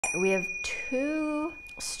We have two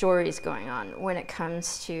stories going on when it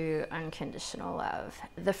comes to unconditional love.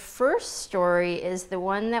 The first story is the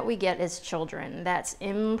one that we get as children, that's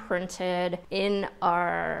imprinted in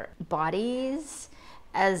our bodies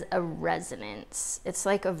as a resonance. It's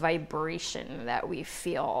like a vibration that we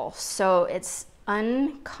feel. So it's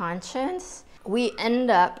unconscious. We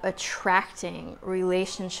end up attracting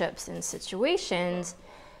relationships and situations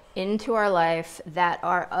into our life that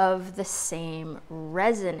are of the same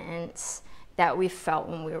resonance that we felt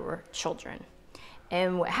when we were children.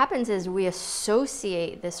 And what happens is we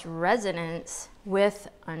associate this resonance with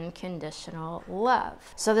unconditional love.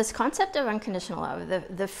 So this concept of unconditional love,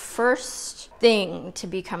 the first thing to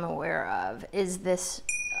become aware of is this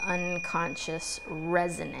unconscious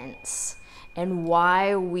resonance and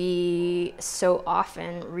why we so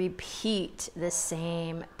often repeat the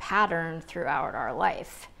same pattern throughout our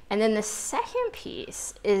life. And then the second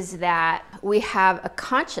piece is that we have a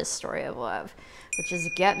conscious story of love, which is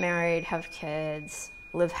get married, have kids,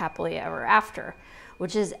 live happily ever after,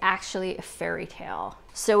 which is actually a fairy tale.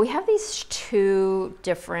 So we have these two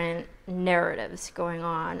different narratives going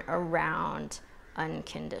on around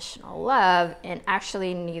unconditional love, and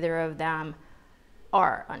actually neither of them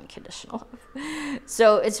are unconditional love.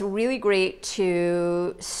 So it's really great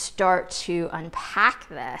to start to unpack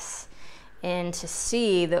this and to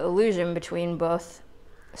see the illusion between both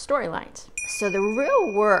storylines. So the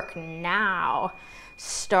real work now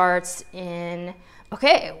starts in,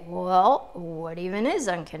 okay, well, what even is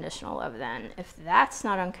unconditional love then? If that's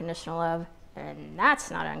not unconditional love and that's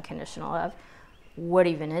not unconditional love, what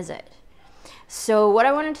even is it? So what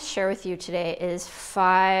I wanted to share with you today is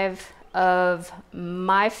 5 of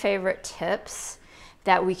my favorite tips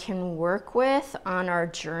that we can work with on our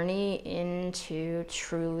journey into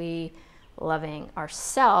truly loving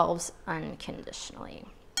ourselves unconditionally.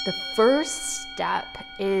 The first step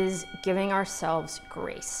is giving ourselves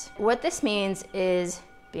grace. What this means is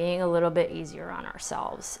being a little bit easier on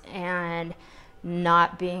ourselves and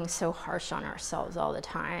not being so harsh on ourselves all the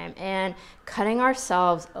time and cutting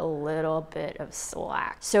ourselves a little bit of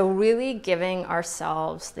slack. So really giving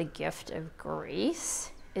ourselves the gift of grace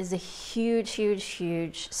is a huge, huge,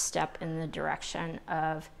 huge step in the direction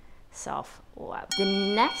of self-love.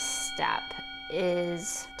 The next step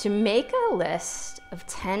is to make a list of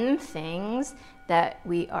 10 things that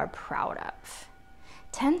we are proud of.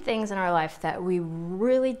 10 things in our life that we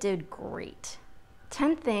really did great.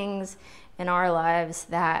 10 things in our lives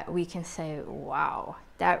that we can say, wow,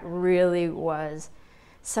 that really was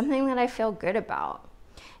something that I feel good about.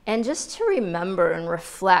 And just to remember and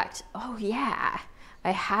reflect, oh yeah,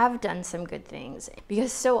 I have done some good things,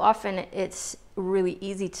 because so often it's really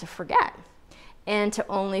easy to forget and to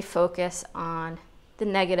only focus on the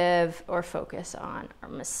negative or focus on our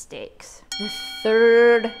mistakes. The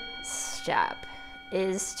third step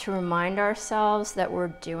is to remind ourselves that we're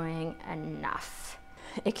doing enough.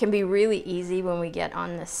 It can be really easy when we get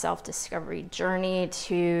on this self-discovery journey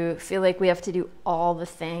to feel like we have to do all the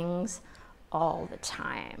things all the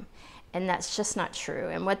time. And that's just not true.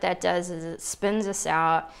 And what that does is it spins us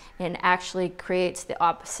out and actually creates the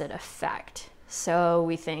opposite effect. So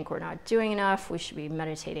we think we're not doing enough, we should be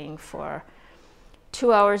meditating for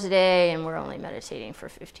 2 hours a day and we're only meditating for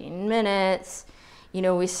 15 minutes. You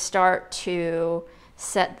know, we start to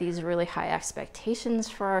set these really high expectations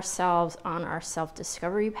for ourselves on our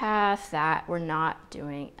self-discovery path that we're not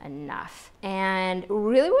doing enough. And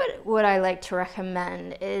really what I like to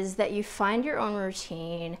recommend is that you find your own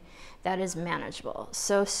routine that is manageable.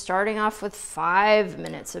 So starting off with 5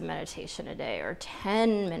 minutes of meditation a day or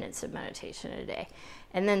 10 minutes of meditation a day,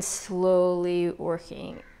 and then slowly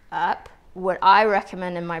working up. What I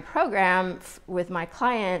recommend in my program with my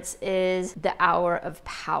clients is the hour of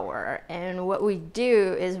power. And what we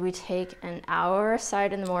do is we take an hour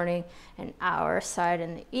aside in the morning, an hour aside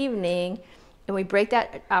in the evening, and we break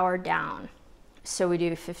that hour down. So we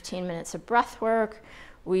do 15 minutes of breath work,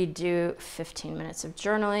 we do 15 minutes of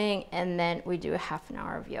journaling, and then we do a half an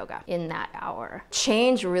hour of yoga in that hour.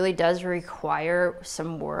 Change really does require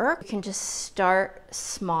some work. You can just start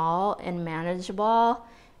small and manageable.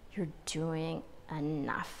 You're doing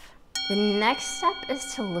enough. The next step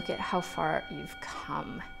is to look at how far you've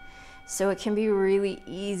come. So it can be really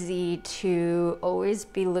easy to always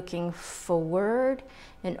be looking forward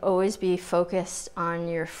and always be focused on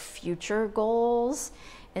your future goals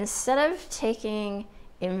instead of taking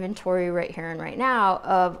inventory right here and right now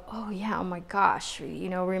of, oh yeah, oh my gosh, you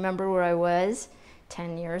know, remember where I was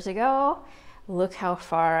 10 years ago? Look how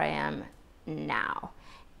far I am now.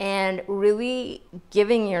 And really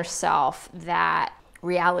giving yourself that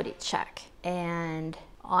reality check and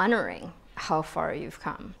honoring how far you've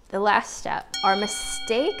come. The last step, our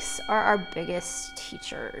mistakes are our biggest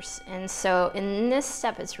teachers. And so in this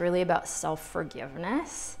step, it's really about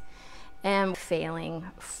self-forgiveness and failing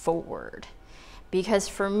forward. Because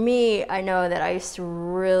for me, I know that I used to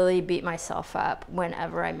really beat myself up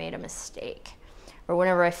whenever I made a mistake or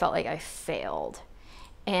whenever I felt like I failed.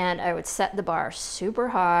 And I would set the bar super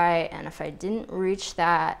high, and if I didn't reach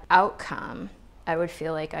that outcome, I would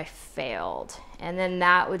feel like I failed. And then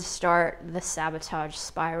that would start the sabotage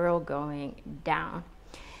spiral going down.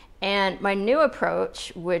 And my new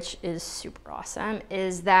approach, which is super awesome,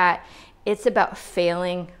 is that it's about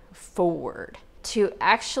failing forward. To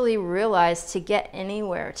actually realize to get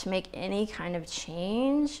anywhere, to make any kind of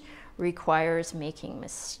change, requires making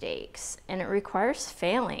mistakes. And it requires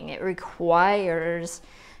failing. It requires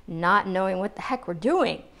not knowing what the heck we're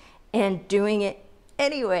doing and doing it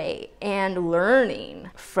anyway, and learning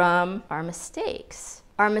from our mistakes.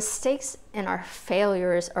 Our mistakes and our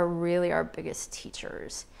failures are really our biggest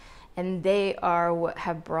teachers, and they are what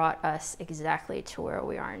have brought us exactly to where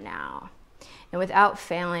we are now. And without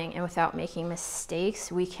failing and without making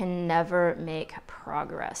mistakes, we can never make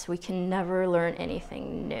progress. We can never learn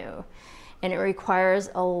anything new. And it requires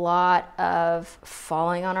a lot of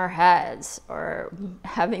falling on our heads or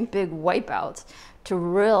having big wipeouts to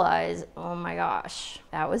realize, oh my gosh,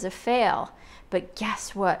 that was a fail. But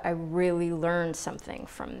guess what? I really learned something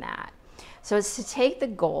from that. So it's to take the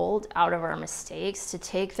gold out of our mistakes, to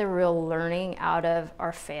take the real learning out of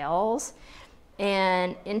our fails,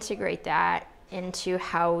 and integrate that into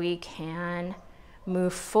how we can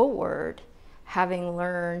move forward, having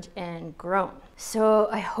learned and grown. So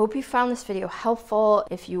I hope you found this video helpful.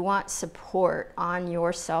 If you want support on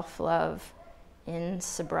your self-love in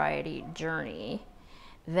sobriety journey,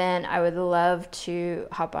 then I would love to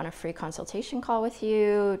hop on a free consultation call with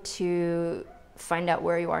you to find out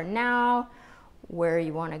where you are now, where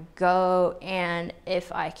you want to go, and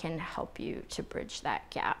if I can help you to bridge that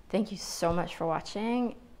gap. Thank you so much for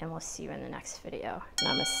watching, and we'll see you in the next video.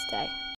 Namaste.